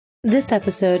This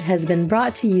episode has been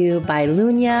brought to you by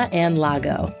Lunya and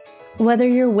Lago. Whether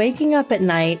you're waking up at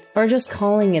night or just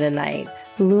calling it a night,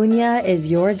 Lunya is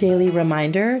your daily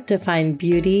reminder to find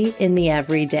beauty in the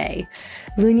everyday.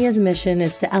 Lunya's mission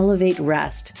is to elevate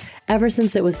rest ever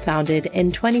since it was founded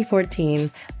in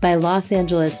 2014 by Los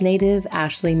Angeles native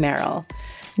Ashley Merrill.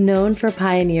 Known for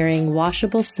pioneering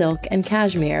washable silk and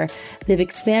cashmere, they've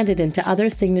expanded into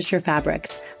other signature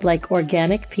fabrics like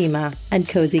organic Pima and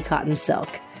cozy cotton silk.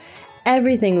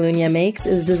 Everything Lunya makes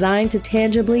is designed to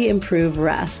tangibly improve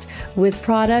rest, with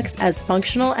products as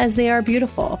functional as they are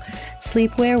beautiful.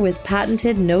 Sleepwear with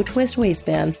patented no-twist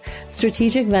waistbands,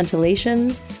 strategic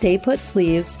ventilation, stay-put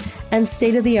sleeves, and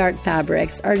state-of-the-art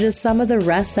fabrics are just some of the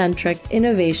rest-centric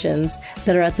innovations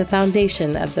that are at the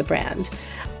foundation of the brand.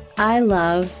 I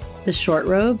love the short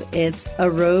robe. It's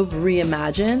a robe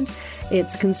reimagined.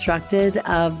 It's constructed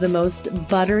of the most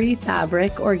buttery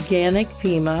fabric, organic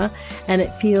Pima, and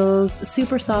it feels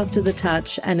super soft to the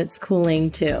touch, and it's cooling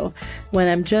too. When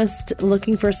I'm just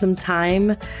looking for some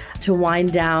time to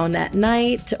wind down at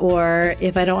night, or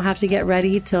if I don't have to get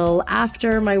ready till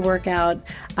after my workout,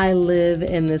 I live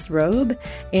in this robe,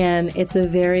 and it's a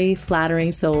very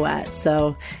flattering silhouette.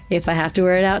 So if I have to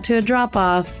wear it out to a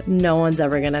drop-off, no one's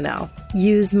ever gonna know.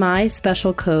 Use my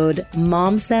special code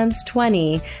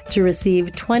MOMSENSE20 to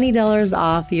receive $20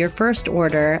 off your first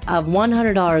order of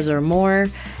 $100 or more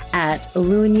at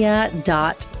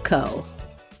lunya.co.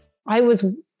 I was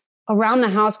around the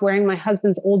house wearing my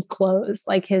husband's old clothes,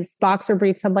 like his boxer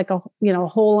briefs had like a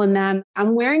hole in them.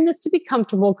 I'm wearing this to be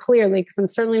comfortable, clearly, because I'm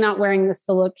certainly not wearing this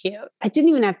to look cute. I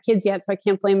didn't even have kids yet, so I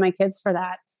can't blame my kids for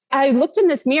that. I looked in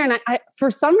this mirror and I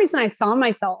for some reason, I saw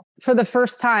myself for the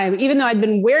first time, even though I'd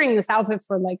been wearing this outfit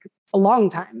for like a long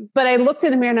time. But I looked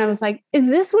in the mirror and I was like, is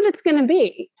this what it's going to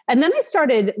be? And then I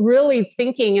started really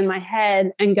thinking in my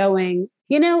head and going,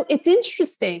 it's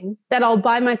interesting that I'll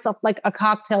buy myself like a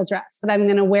cocktail dress that I'm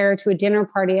going to wear to a dinner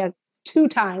party at 2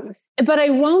 times, but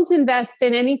I won't invest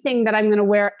in anything that I'm going to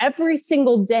wear every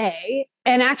single day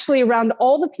and actually around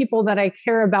all the people that I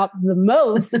care about the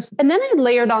most. And then I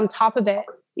layered on top of it,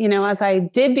 as I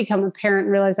did become a parent,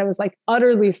 realized I was like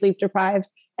utterly sleep deprived.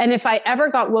 And if I ever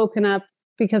got woken up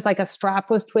because like a strap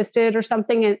was twisted or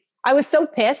something, and I was so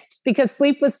pissed because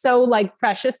sleep was so like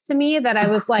precious to me that I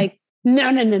was like,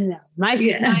 no. My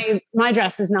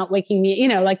dress is not waking me,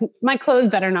 like my clothes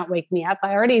better not wake me up.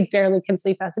 I already barely can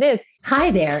sleep as it is. Hi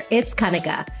there, it's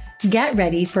Kanika. Get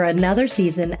ready for another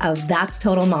season of That's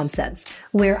Total Mom Sense,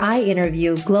 where I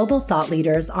interview global thought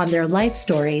leaders on their life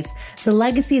stories, the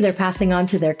legacy they're passing on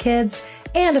to their kids,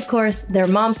 and of course, their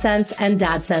mom sense and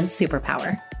dad sense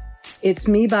superpower. It's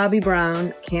me, Bobby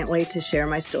Brown. Can't wait to share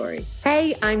my story.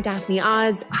 Hey, I'm Daphne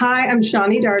Oz. Hi, I'm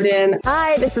Shawnee Darden.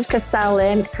 Hi, this is Christelle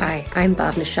Lynn. Hi, I'm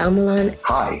Bob Nishamulan.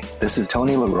 Hi, this is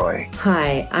Tony Leroy.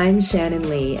 Hi, I'm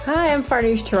Shannon Lee. Hi, I'm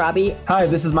Farnoosh Tarabi. Hi,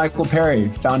 this is Michael Perry,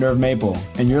 founder of Maple,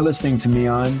 and you're listening to me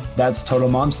on That's Total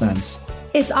Mom Sense.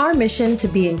 It's our mission to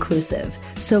be inclusive,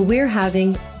 so we're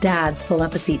having dads pull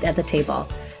up a seat at the table.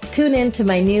 Tune in to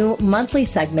my new monthly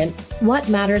segment, What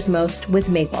Matters Most with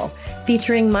Maple,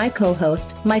 featuring my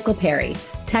co-host, Michael Perry,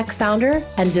 tech founder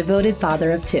and devoted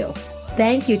father of 2.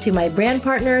 Thank you to my brand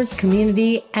partners,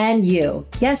 community, and you,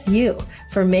 yes, you,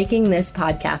 for making this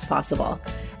podcast possible.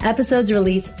 Episodes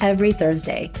release every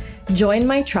Thursday. Join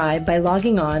my tribe by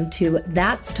logging on to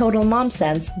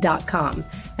thatstotalmomsense.com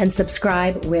and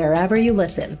subscribe wherever you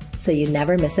listen so you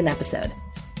never miss an episode.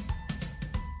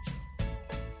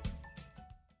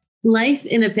 Life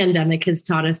in a pandemic has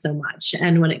taught us so much.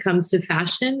 And when it comes to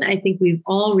fashion, I think we've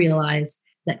all realized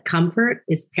that comfort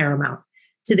is paramount.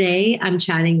 Today, I'm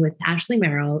chatting with Ashley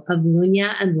Merrill of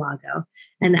Lunya and Lago,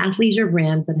 an athleisure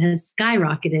brand that has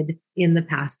skyrocketed in the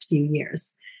past few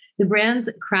years. The brand's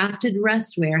crafted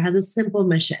restwear has a simple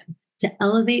mission: to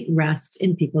elevate rest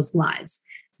in people's lives.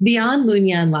 Beyond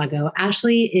Lunya and Lago,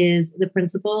 Ashley is the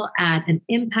principal at an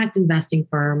impact investing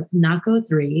firm,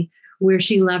 NACO3, where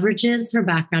she leverages her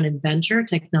background in venture,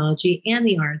 technology, and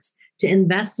the arts to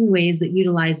invest in ways that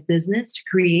utilize business to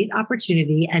create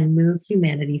opportunity and move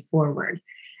humanity forward.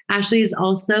 Ashley is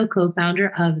also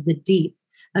co-founder of The Deep,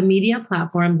 a media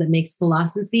platform that makes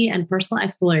philosophy and personal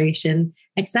exploration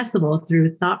accessible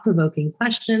through thought-provoking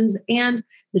questions, and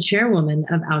the chairwoman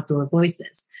of Outdoor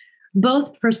Voices.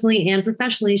 Both personally and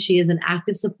professionally, she is an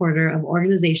active supporter of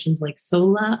organizations like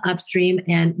SOLA, Upstream,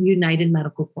 and United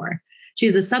Medical Corps. She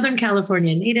is a Southern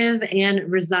California native and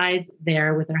resides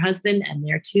there with her husband and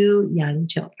their 2 young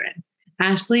children.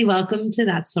 Ashley, welcome to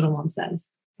That's Total Mom Sense.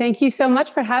 Thank you so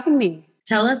much for having me.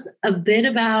 Tell us a bit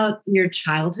about your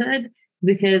childhood,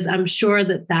 because I'm sure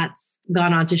that that's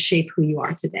gone on to shape who you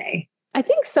are today. I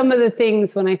think some of the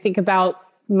things when I think about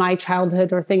my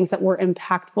childhood or things that were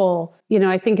impactful,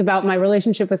 I think about my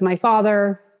relationship with my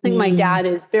father. I think my dad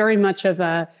is very much of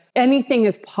a anything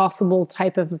is possible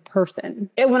type of a person.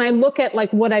 And when I look at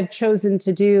like what I've chosen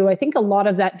to do, I think a lot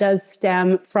of that does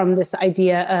stem from this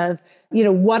idea of,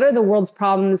 what are the world's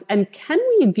problems and can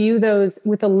we view those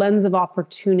with a lens of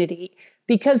opportunity?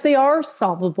 Because they are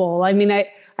solvable. I mean,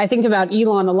 I think about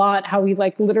Elon a lot, how he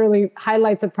like literally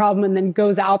highlights a problem and then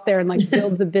goes out there and like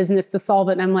builds a business to solve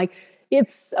it. And I'm like,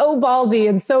 it's so ballsy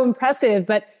and so impressive,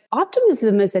 but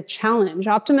optimism is a challenge.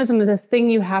 Optimism is a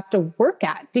thing you have to work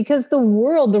at because the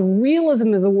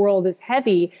realism of the world is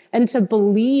heavy. And to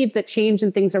believe that change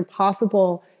and things are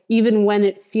possible, even when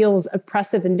it feels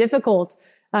oppressive and difficult,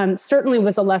 certainly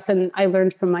was a lesson I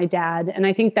learned from my dad. And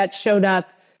I think that showed up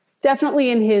definitely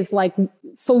in his like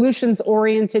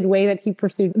solutions-oriented way that he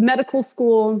pursued medical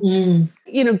school,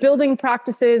 building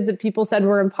practices that people said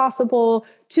were impossible,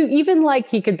 to even like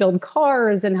he could build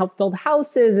cars and help build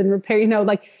houses and repair,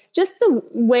 like just the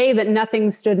way that nothing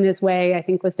stood in his way, I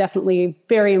think was definitely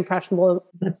very impressionable.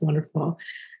 That's wonderful.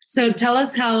 So tell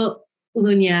us how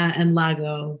Lunya and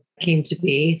Lago came to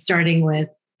be, starting with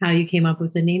how you came up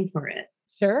with the name for it.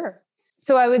 Sure.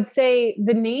 So I would say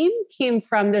the name came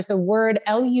from, there's a word,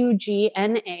 Lugna.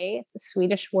 It's a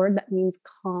Swedish word that means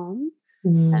calm.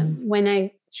 When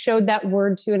I showed that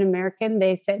word to an American,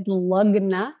 they said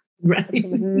lugna, which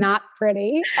was not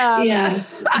pretty.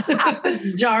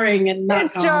 It's jarring and not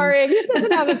It's calm. Jarring. It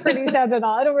doesn't have a pretty sound at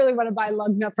all. I don't really want to buy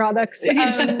lugna products.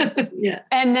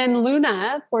 And then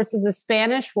Luna, of course, is a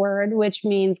Spanish word, which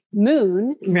means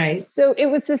moon. Right. So it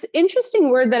was this interesting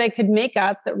word that I could make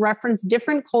up that referenced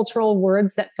different cultural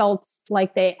words that felt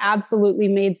like they absolutely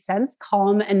made sense,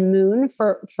 calm and moon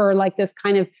for like this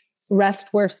kind of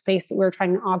restwear space that we were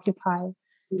trying to occupy.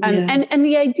 And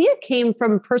the idea came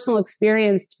from personal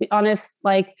experience, to be honest.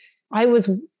 Like I was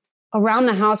around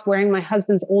the house wearing my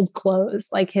husband's old clothes,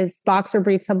 like his boxer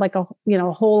briefs had like a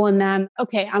hole in them.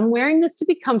 Okay, I'm wearing this to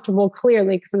be comfortable,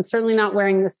 clearly, because I'm certainly not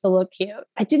wearing this to look cute.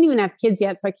 I didn't even have kids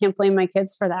yet, so I can't blame my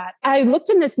kids for that. I looked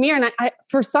in this mirror and I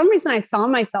for some reason I saw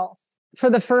myself for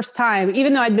the first time,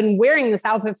 even though I'd been wearing this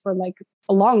outfit for like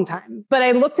a long time. But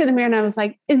I looked in the mirror and I was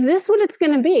like, is this what it's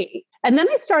going to be? And then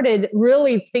I started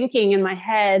really thinking in my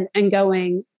head and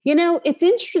going, it's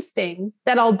interesting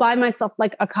that I'll buy myself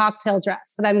like a cocktail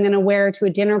dress that I'm going to wear to a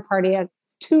dinner party at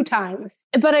 2 times,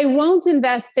 but I won't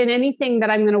invest in anything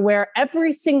that I'm going to wear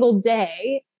every single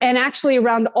day and actually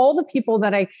around all the people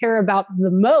that I care about the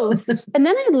most. And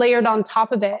then I layered on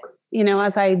top of it,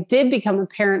 as I did become a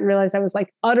parent, realized I was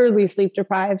like utterly sleep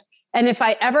deprived. And if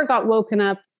I ever got woken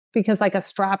up because like a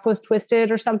strap was twisted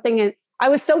or something, and I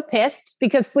was so pissed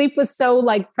because sleep was so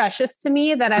like precious to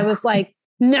me that I was like,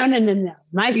 no.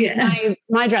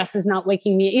 My dress is not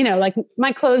waking me, like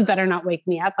my clothes better not wake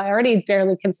me up. I already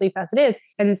barely can sleep as it is.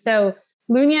 And so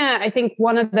Lunya, I think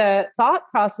one of the thought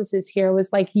processes here was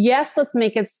like, yes, let's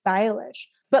make it stylish,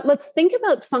 but let's think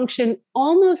about function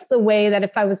almost the way that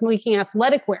if I was making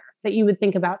athletic wear, that you would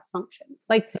think about function.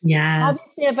 Like,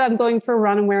 obviously if I'm going for a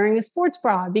run, I'm wearing a sports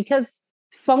bra because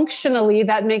functionally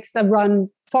that makes the run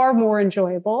far more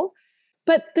enjoyable.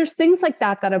 But there's things like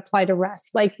that apply to rest,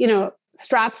 like,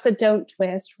 straps that don't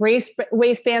twist,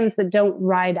 waistbands that don't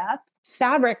ride up,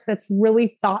 fabric that's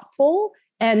really thoughtful.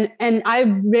 And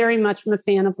I very much am a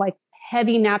fan of like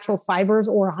heavy natural fibers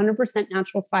or 100%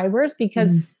 natural fibers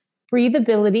because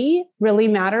breathability really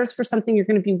matters for something you're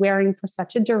going to be wearing for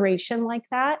such a duration like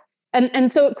that. And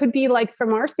so it could be like,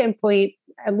 from our standpoint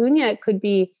at Lunya, it could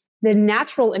be the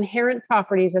natural inherent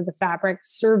properties of the fabric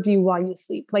serve you while you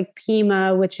sleep, like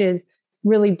Pima, which is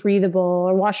really breathable,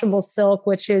 or washable silk,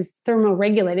 which is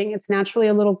thermoregulating. It's naturally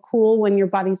a little cool when your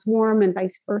body's warm and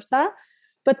vice versa.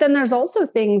 But then there's also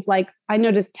things like, I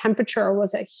noticed temperature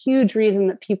was a huge reason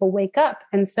that people wake up.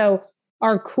 And so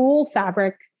our cool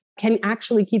fabric can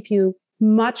actually keep you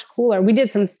much cooler. We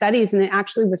did some studies and it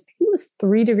actually was, I think it was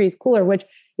 3 degrees cooler, which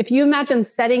if you imagine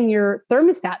setting your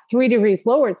thermostat 3 degrees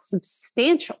lower, it's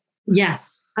substantial.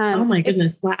 Yes. Oh my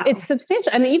goodness. Wow. It's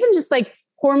substantial. And even just like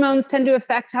hormones tend to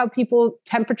affect how people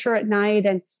temperature at night.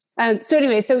 And so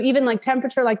anyway, so even like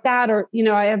temperature like that, or,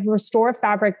 I have Restore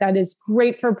fabric that is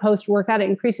great for post-workout. It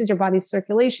increases your body's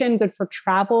circulation, good for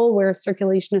travel where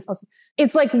circulation is also,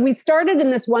 it's like we started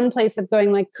in this one place of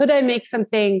going like, could I make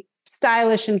something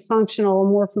stylish and functional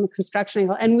more from a construction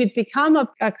angle? And we've become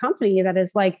a company that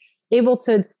is like able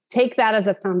to take that as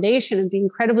a foundation and be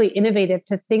incredibly innovative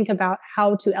to think about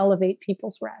how to elevate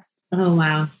people's rest. Oh,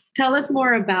 wow. Tell us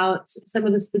more about some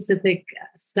of the specific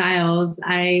styles.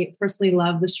 I personally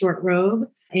love the short robe.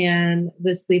 and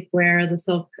the sleepwear, the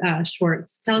silk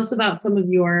shorts. Tell us about some of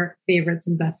your favorites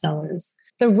and bestsellers.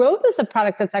 The robe is a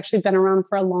product that's actually been around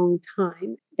for a long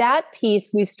time. That piece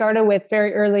we started with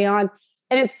very early on,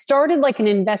 and it started like an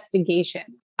investigation.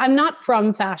 I'm not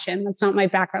from fashion. That's not my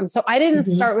background. So I didn't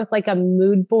start with like a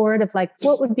mood board of like,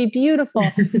 what would be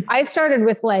beautiful? I started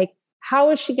with like, how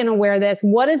is she going to wear this?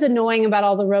 What is annoying about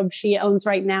all the robes she owns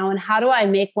right now? And how do I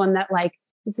make one that like,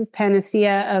 this is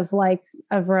panacea of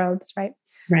robes, right?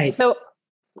 Right. So,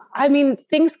 I mean,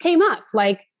 things came up.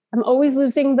 Like I'm always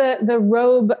losing the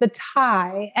robe, the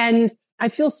tie. And I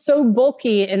feel so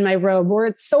bulky in my robe or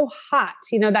it's so hot.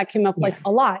 That came up like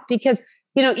a lot because,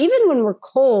 even when we're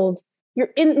cold,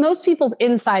 most people's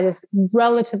inside is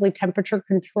relatively temperature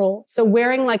controlled. So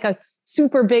wearing like a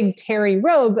super big terry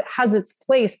robe has its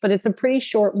place, but it's a pretty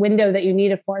short window that you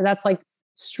need it for. That's like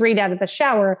straight out of the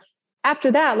shower.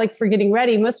 After that, like for getting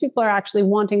ready, most people are actually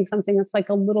wanting something that's like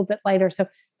a little bit lighter. So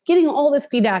getting all this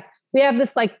feedback, we have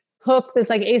this like hook, this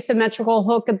like asymmetrical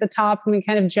hook at the top, and we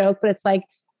kind of joke, but it's like,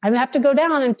 I have to go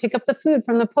down and pick up the food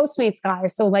from the Postmates guy.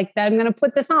 So like I'm going to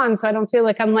put this on so I don't feel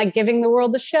like I'm like giving the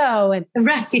world a show. And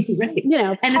right.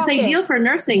 And it's ideal for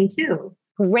nursing too.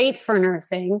 Great for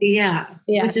nursing. Yeah.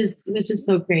 Yes. Which is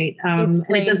so great. And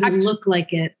it doesn't look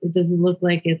like it. It doesn't look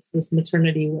like it's this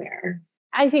maternity wear.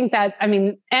 I think that,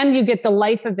 and you get the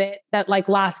life of it that like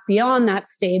lasts beyond that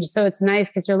stage. So it's nice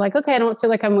because you're like, okay, I don't feel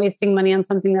like I'm wasting money on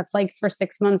something that's like for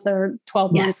 6 months or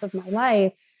 12 months of my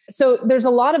life. So there's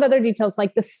a lot of other details,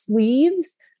 like the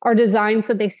sleeves are designed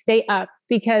so they stay up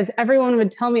because everyone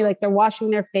would tell me like they're washing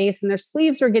their face and their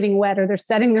sleeves were getting wet or they're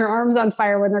setting their arms on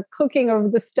fire when they're cooking over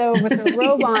the stove with their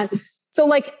robe on. So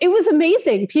like, it was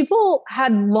amazing. People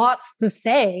had lots to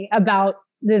say about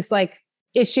this, like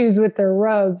issues with their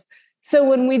robes. So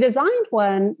when we designed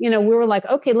one, we were like,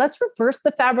 okay, let's reverse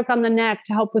the fabric on the neck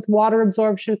to help with water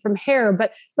absorption from hair,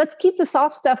 but let's keep the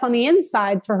soft stuff on the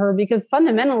inside for her because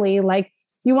fundamentally, like,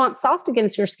 you want soft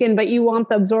against your skin, but you want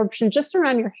the absorption just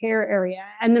around your hair area.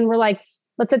 And then we're like,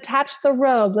 let's attach the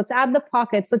robe. Let's add the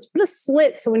pockets. Let's put a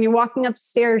slit. So when you're walking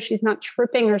upstairs, she's not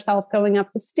tripping herself going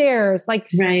up the stairs. Like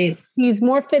these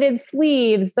more fitted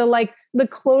sleeves, the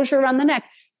closure around the neck.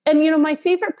 And, my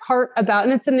favorite part about,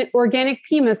 and it's an organic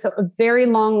Pima, so a very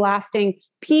long lasting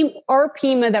our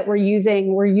Pima that we're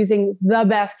using the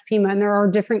best Pima. And there are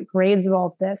different grades of all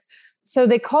of this. So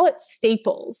they call it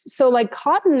staples. So like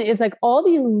cotton is like all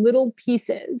these little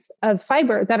pieces of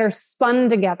fiber that are spun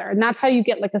together. And that's how you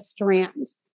get like a strand.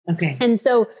 Okay. And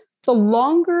so the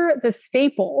longer the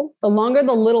staple, the longer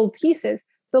the little pieces,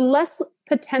 the less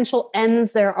potential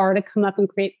ends there are to come up and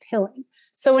create pilling.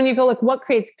 So when you go like, what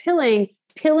creates pilling?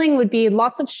 Pilling would be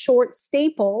lots of short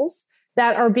staples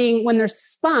that are when they're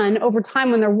spun over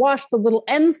time, when they're washed, the little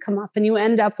ends come up and you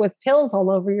end up with pills all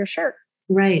over your shirt.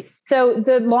 Right. So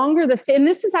the longer and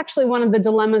this is actually one of the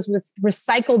dilemmas with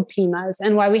recycled Pimas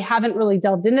and why we haven't really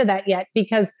delved into that yet,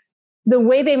 because the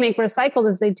way they make recycled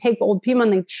is they take old Pima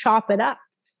and they chop it up.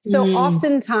 So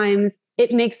oftentimes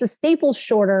it makes the staples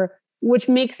shorter, which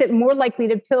makes it more likely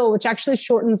to pill, which actually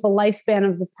shortens the lifespan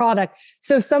of the product.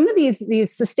 So some of these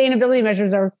sustainability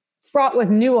measures are fraught with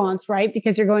nuance, right?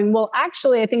 Because you're going, well,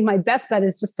 actually, I think my best bet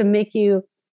is just to make you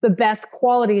the best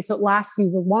quality so it lasts you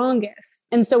the longest.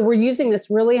 And so we're using this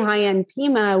really high-end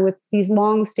Pima with these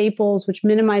long staples, which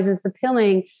minimizes the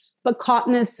pilling, but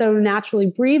cotton is so naturally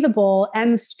breathable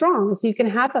and strong. So you can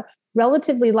have a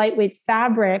relatively lightweight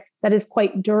fabric that is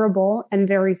quite durable and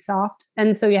very soft.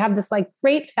 And so you have this like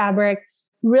great fabric,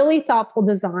 really thoughtful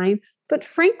design. But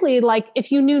frankly, like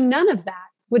if you knew none of that,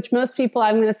 which most people,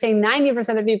 I'm going to say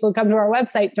 90% of people who come to our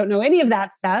website don't know any of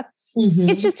that stuff,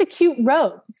 it's just a cute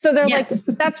robe. So they're like,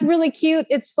 that's really cute.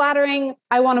 It's flattering.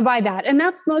 I want to buy that. And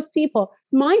that's most people.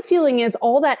 My feeling is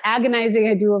all that agonizing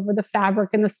I do over the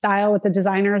fabric and the style with the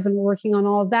designers and working on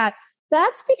all of that.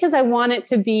 That's because I want it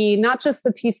to be not just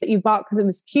the piece that you bought because it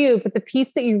was cute, but the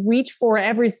piece that you reach for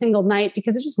every single night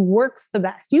because it just works the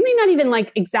best. You may not even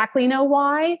like exactly know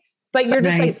why, but you're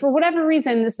just like, for whatever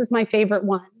reason, this is my favorite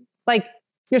one. Like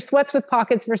your sweats with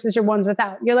pockets versus your ones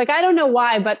without. You're like, I don't know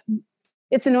why, but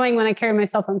it's annoying when I carry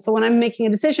myself on. So when I'm making a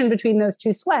decision between those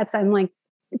two sweats, I'm like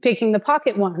picking the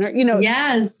pocket one or,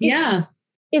 Yes.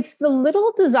 It's the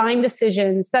little design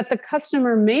decisions that the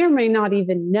customer may or may not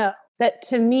even know that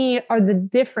to me are the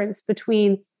difference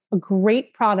between a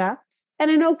great product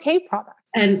and an okay product.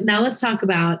 And now let's talk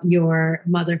about your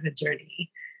motherhood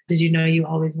journey. Did you know you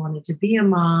always wanted to be a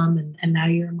mom and now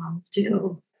you're a mom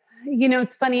too?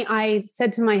 It's funny. I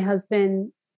said to my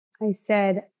husband,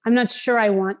 I'm not sure I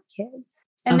want kids.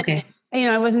 And,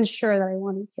 I wasn't sure that I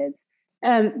wanted kids.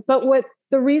 But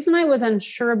the reason I was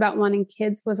unsure about wanting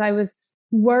kids was I was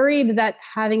worried that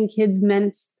having kids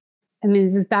meant, I mean,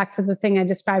 this is back to the thing I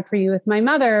described for you with my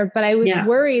mother, but I was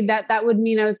worried that that would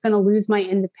mean I was going to lose my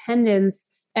independence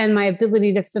and my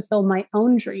ability to fulfill my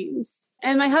own dreams.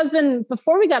 And my husband,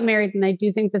 before we got married, and I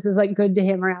do think this is like good to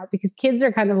hammer out, because kids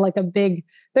are kind of like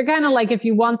they're kind of like, if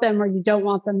you want them or you don't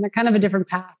want them, they're kind of a different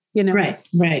path, you know?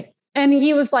 Right. And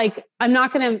he was like, that's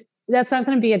not going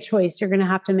to be a choice. You're going to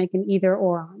have to make an either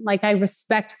or on. Like, I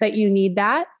respect that you need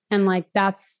that. And like,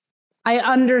 I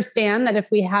understand that if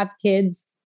we have kids,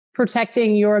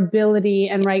 protecting your ability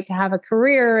and right to have a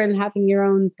career and having your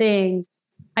own thing,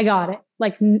 I got it.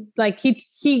 Like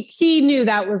he knew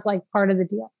that was like part of the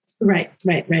deal. Right.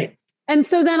 And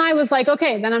so then I was like,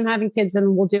 okay, then I'm having kids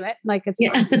and we'll do it. Like, it's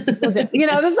fine. We'll do it. You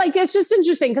know, it was like, it's just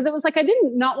interesting because it was like, I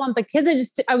didn't not want the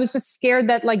kids. I was just scared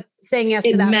that like saying yes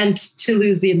to that meant to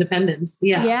lose the independence.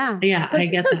 Yeah. I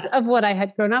get because that. of what I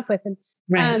had grown up with.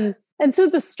 And so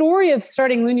the story of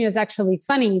starting Lunia is actually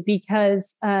funny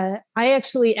because I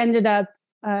actually ended up,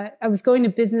 I was going to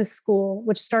business school,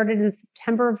 which started in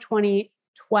September of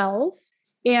 2012.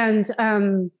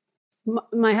 And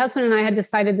my husband and I had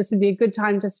decided this would be a good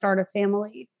time to start a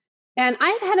family. And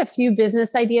I had a few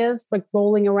business ideas like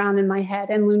rolling around in my head,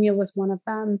 and Lunia was one of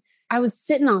them. I was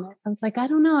sitting on it. I was like, I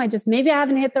don't know. Maybe I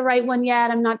haven't hit the right one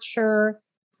yet. I'm not sure.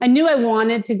 I knew I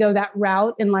wanted to go that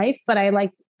route in life, but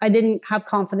I didn't have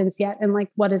confidence yet in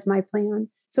like, what is my plan?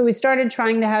 So we started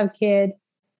trying to have a kid,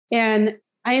 and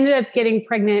I ended up getting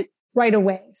pregnant right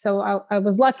away. So I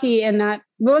was lucky in that.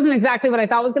 It wasn't exactly what I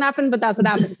thought was going to happen, but that's what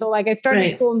happened. So like I started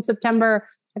school in September,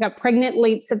 I got pregnant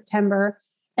late September.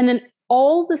 And then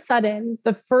all of a sudden,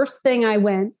 the first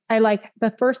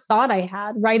thought I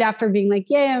had right after being like,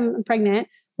 yeah, I'm pregnant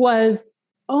was,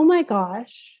 oh my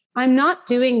gosh, I'm not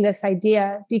doing this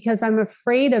idea because I'm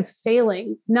afraid of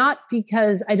failing, not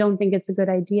because I don't think it's a good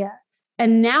idea.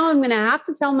 And now I'm going to have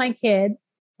to tell my kid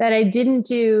that I didn't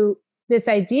do this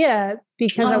idea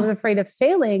because I was afraid of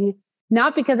failing,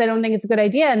 not because I don't think it's a good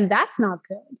idea. And that's not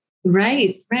good.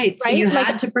 Right. So you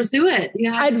had to pursue it.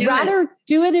 I'd rather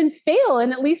do it and fail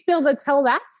and at least be able to tell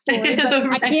that story. But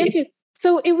I can't do.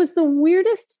 So it was the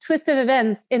weirdest twist of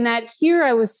events in that here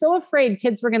I was so afraid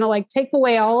kids were going to like take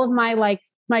away all of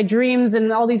my dreams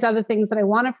and all these other things that I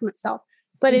wanted for myself.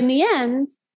 But in the end,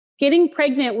 getting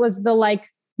pregnant was the like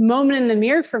moment in the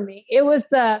mirror for me. It was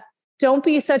don't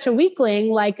be such a weakling.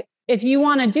 Like, if you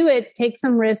want to do it, take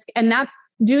some risk. And that's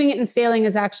doing it and failing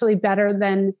is actually better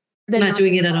than not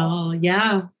doing it at all.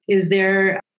 Yeah. Is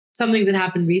there something that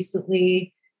happened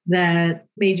recently that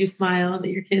made you smile that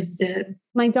your kids did?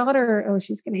 My daughter,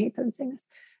 she's going to hate that I'm saying this.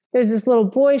 There's this little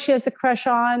boy she has a crush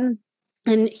on,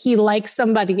 and he likes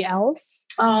somebody else.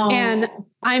 Oh. And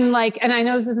I'm like, and I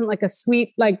know this isn't like a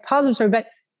sweet, like positive story, but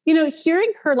you know,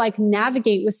 hearing her like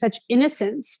navigate with such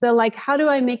innocence, the like, how do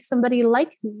I make somebody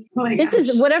like me? This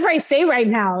is whatever I say right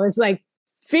now is like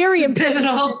very important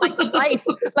in life.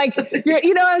 Like,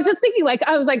 I was just thinking like,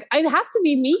 I was like, it has to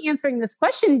be me answering this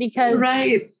question because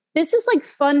this is like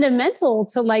fundamental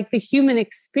to like the human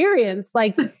experience.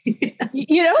 Like,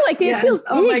 it feels big.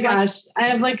 Oh my gosh. I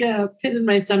have like a pit in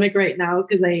my stomach right now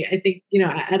because I think,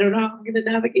 I don't know how I'm going to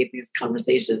navigate these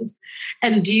conversations.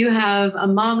 And do you have a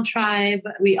mom tribe?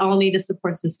 We all need a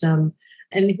support system.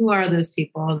 And who are those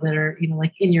people that are,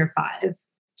 like in your five?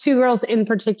 Two girls in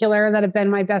particular that have been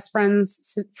my best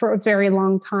friends for a very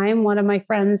long time. One of my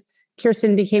friends,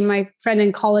 Kirsten, became my friend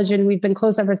in college, and we've been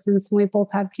close ever since. We both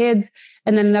have kids.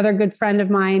 And then another good friend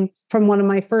of mine from one of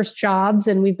my first jobs,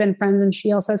 and we've been friends, and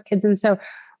she also has kids. And so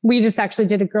we just actually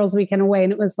did a girls' weekend away,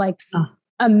 and it was like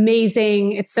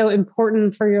amazing. It's so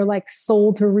important for your like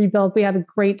soul to rebuild. We had a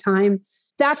great time.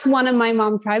 That's one of my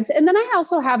mom tribes. And then I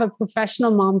also have a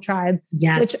professional mom tribe,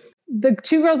 which the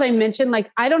two girls I mentioned,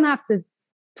 like I don't have to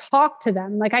talk to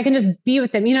them. Like I can just be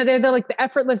with them. They're like the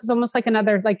effortless is almost like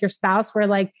another, like your spouse where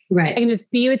like, I can just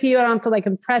be with you. I don't have to like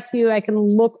impress you. I can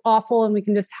look awful and we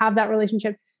can just have that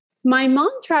relationship. My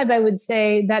mom tribe, I would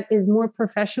say that is more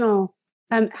professional,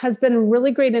 has been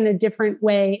really great in a different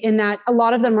way in that a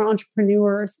lot of them are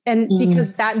entrepreneurs. And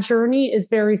because that journey is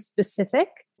very specific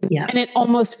and it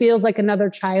almost feels like another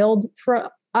child for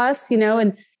us,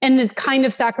 and the kind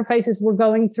of sacrifices we're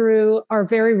going through are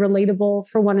very relatable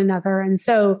for one another. And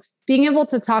so being able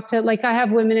to talk to, like, I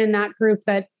have women in that group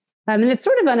that, and it's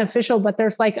sort of unofficial, but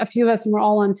there's like a few of us and we're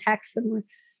all on text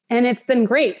and it's been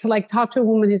great to like talk to a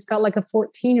woman who's got like a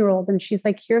 14-year-old and she's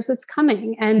like, here's what's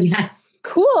coming. And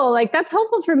cool. Like that's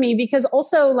helpful for me because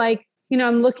also like,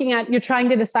 I'm looking at, you're trying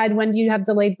to decide when do you have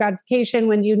delayed gratification,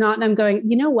 when do you not? And I'm going,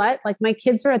 you know what? Like my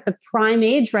kids are at the prime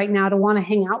age right now to want to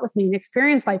hang out with me and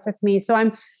experience life with me.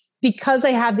 So because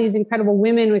I have these incredible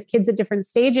women with kids at different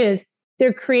stages,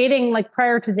 they're creating like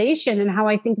prioritization in how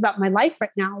I think about my life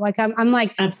right now. Like I'm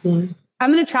like, Absolutely.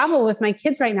 I'm going to travel with my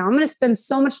kids right now. I'm going to spend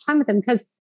so much time with them because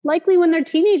likely when they're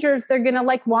teenagers, they're going to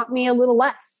like want me a little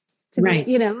less to be,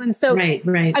 you know? And so, right.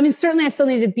 I mean, certainly I still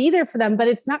need to be there for them, but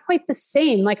it's not quite the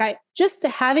same. Like just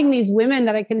having these women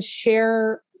that I can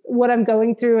share what I'm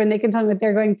going through and they can tell me what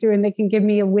they're going through and they can give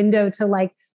me a window to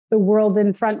like the world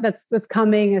in front that's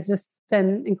coming has just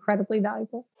been incredibly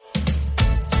valuable.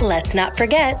 Let's not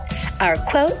forget our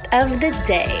quote of the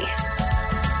day.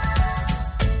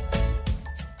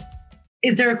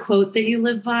 Is there a quote that you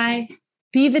live by?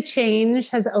 Be the change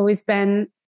has always been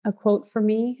a quote for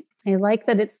me. I like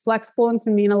that it's flexible and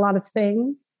can mean a lot of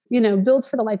things. You know, build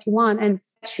for the life you want. And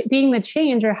being the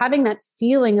change or having that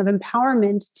feeling of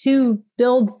empowerment to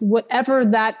build whatever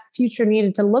that future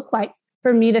needed to look like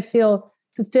for me to feel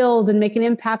fulfilled and make an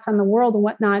impact on the world and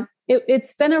whatnot.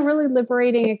 It's been a really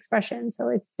liberating expression. So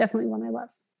it's definitely one I love.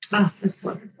 Oh, that's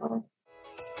wonderful.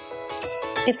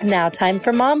 It's now time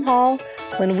for Mom Haul,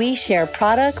 when we share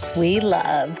products we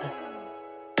love.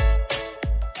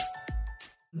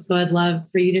 So I'd love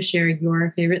for you to share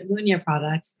your favorite Lunia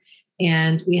products.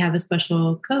 And we have a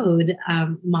special code,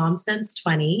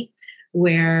 MomSense20,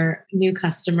 where new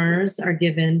customers are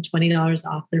given $20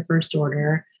 off their first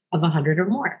order of 100 or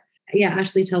more. Yeah,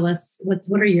 Ashley, tell us,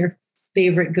 what are your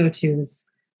favorite go-tos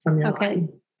from your line?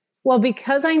 Well,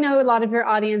 because I know a lot of your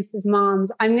audience is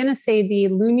moms, I'm going to say the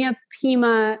Lunia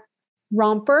Pima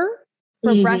Romper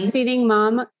for breastfeeding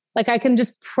mom. Like I can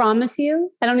just promise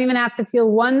you, I don't even have to feel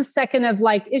 1 second of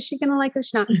like, is she going to like it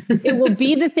or not? It will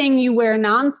be the thing you wear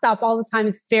nonstop all the time.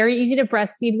 It's very easy to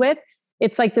breastfeed with.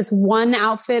 It's like this one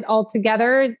outfit all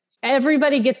together.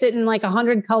 Everybody gets it in like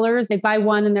 100 colors. They buy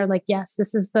one and they're like, yes,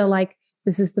 this is the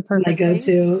perfect my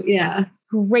go-to. Yeah.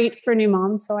 Great for new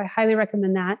moms. So I highly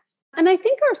recommend that. And I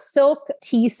think our silk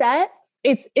tea set,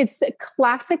 it's a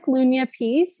classic Lunia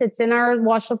piece. It's in our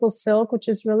washable silk, which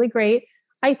is really great.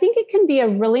 I think it can be a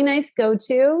really nice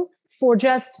go-to for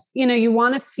just, you know, you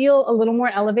want to feel a little more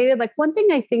elevated. Like one thing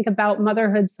I think about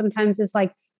motherhood sometimes is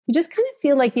like, you just kind of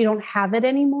feel like you don't have it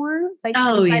anymore. Like,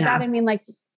 by that, I mean, like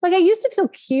I used to feel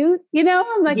cute, you know?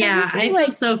 I'm like, I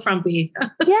feel so frumpy.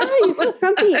 Yeah, you feel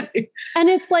frumpy. And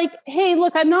it's like, hey,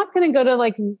 look, I'm not going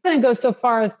to go so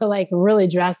far as to like really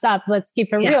dress up. Let's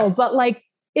keep it real. But like,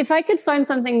 if I could find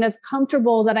something that's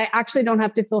comfortable that I actually don't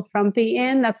have to feel frumpy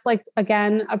in, that's like,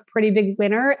 again, a pretty big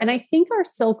winner. And I think our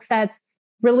silk sets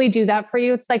really do that for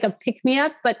you. It's like a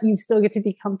pick-me-up, but you still get to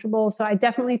be comfortable. So I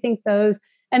definitely think those.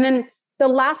 And then the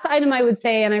last item I would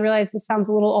say, and I realize this sounds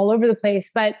a little all over the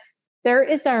place, but there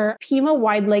is our Pima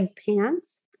wide leg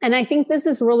pants. And I think this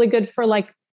is really good for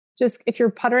like, just if you're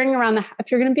puttering around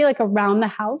if you're going to be like around the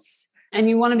house and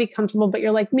you want to be comfortable, but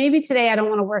you're like, maybe today I don't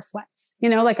want to wear sweats, you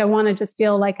know, like I want to just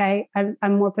feel like I'm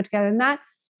more put together than that.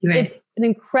 Right. It's an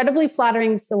incredibly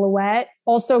flattering silhouette.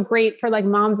 Also great for like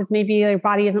moms, if maybe your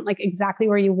body isn't like exactly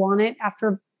where you want it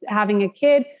after having a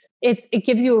kid. It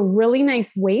gives you a really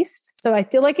nice waist. So I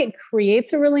feel like it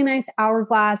creates a really nice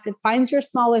hourglass. It finds your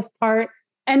smallest part.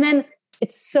 And then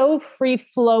it's so free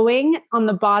flowing on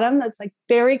the bottom. That's like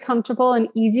very comfortable and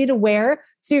easy to wear.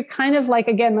 So you're kind of like,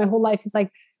 again, my whole life is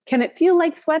like, can it feel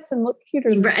like sweats and look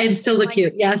cuter? And still look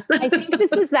cute. Yes. I think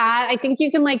this is that. I think you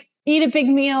can like eat a big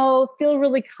meal, feel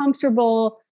really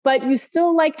comfortable, but you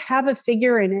still like have a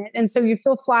figure in it. And so you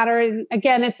feel flattered. And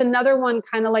again, it's another one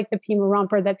kind of like the Pima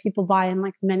Romper that people buy in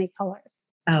like many colors.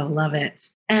 Oh, love it.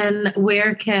 And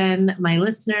where can my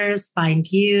listeners find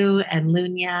you and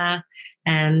Lunia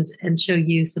and show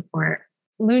you support?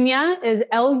 Lunia is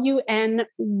LUNYA.co.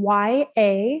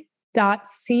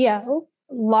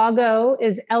 Lago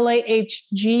is LAHGO.co.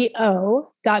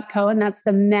 And that's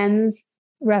the men's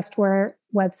restwear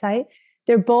website.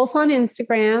 They're both on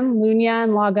Instagram, Lunia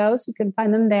and Lago. So you can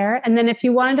find them there. And then if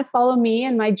you wanted to follow me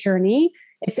and my journey,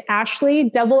 it's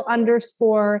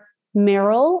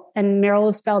Ashley_Merrill. And Merrill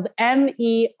is spelled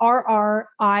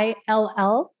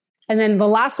MERRILL. And then the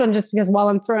last one, just because while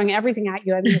I'm throwing everything at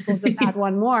you, I think we'll just add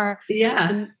one more.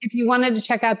 Yeah. If you wanted to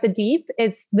check out The Deep,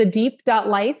 it's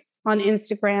thedeep.life on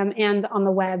Instagram and on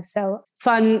the web. So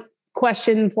fun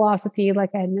question philosophy, like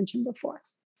I had mentioned before.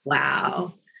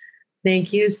 Wow.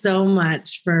 Thank you so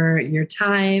much for your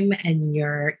time and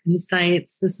your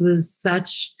insights. This was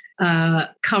such a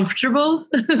comfortable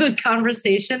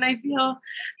conversation, I feel.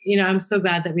 I'm so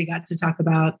glad that we got to talk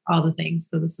about all the things.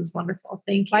 So this is wonderful.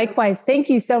 Thank you. Likewise. Thank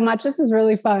you so much. This is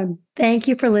really fun. Thank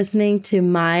you for listening to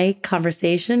my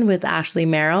conversation with Ashley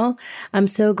Merrill. I'm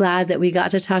so glad that we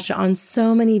got to touch on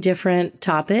so many different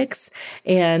topics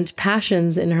and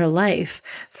passions in her life,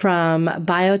 from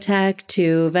biotech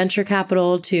to venture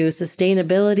capital to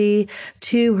sustainability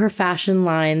to her fashion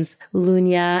lines,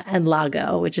 Lunya and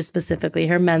Lago, which is specifically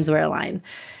her menswear line.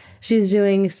 She's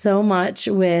doing so much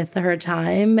with her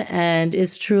time and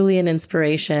is truly an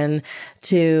inspiration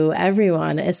to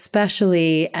everyone,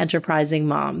 especially enterprising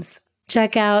moms.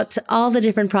 Check out all the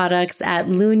different products at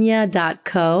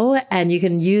lunya.co, and you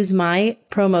can use my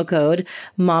promo code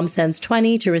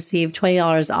MOMSENSE20 to receive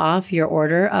 $20 off your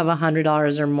order of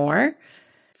 $100 or more.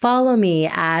 Follow me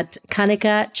at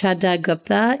Kanika Chadda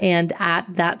Gupta and at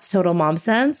That's Total Mom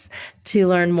Sense to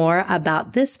learn more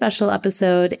about this special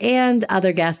episode and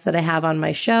other guests that I have on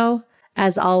my show.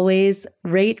 As always,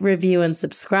 rate, review, and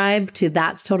subscribe to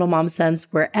That's Total Mom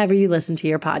Sense wherever you listen to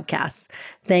your podcasts.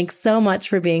 Thanks so much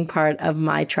for being part of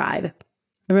my tribe.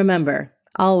 And remember,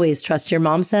 always trust your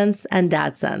mom sense and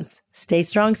dad sense. Stay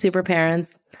strong, super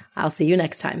parents. I'll see you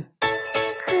next time.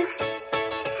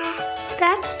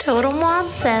 That's Total Mom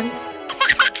Sense.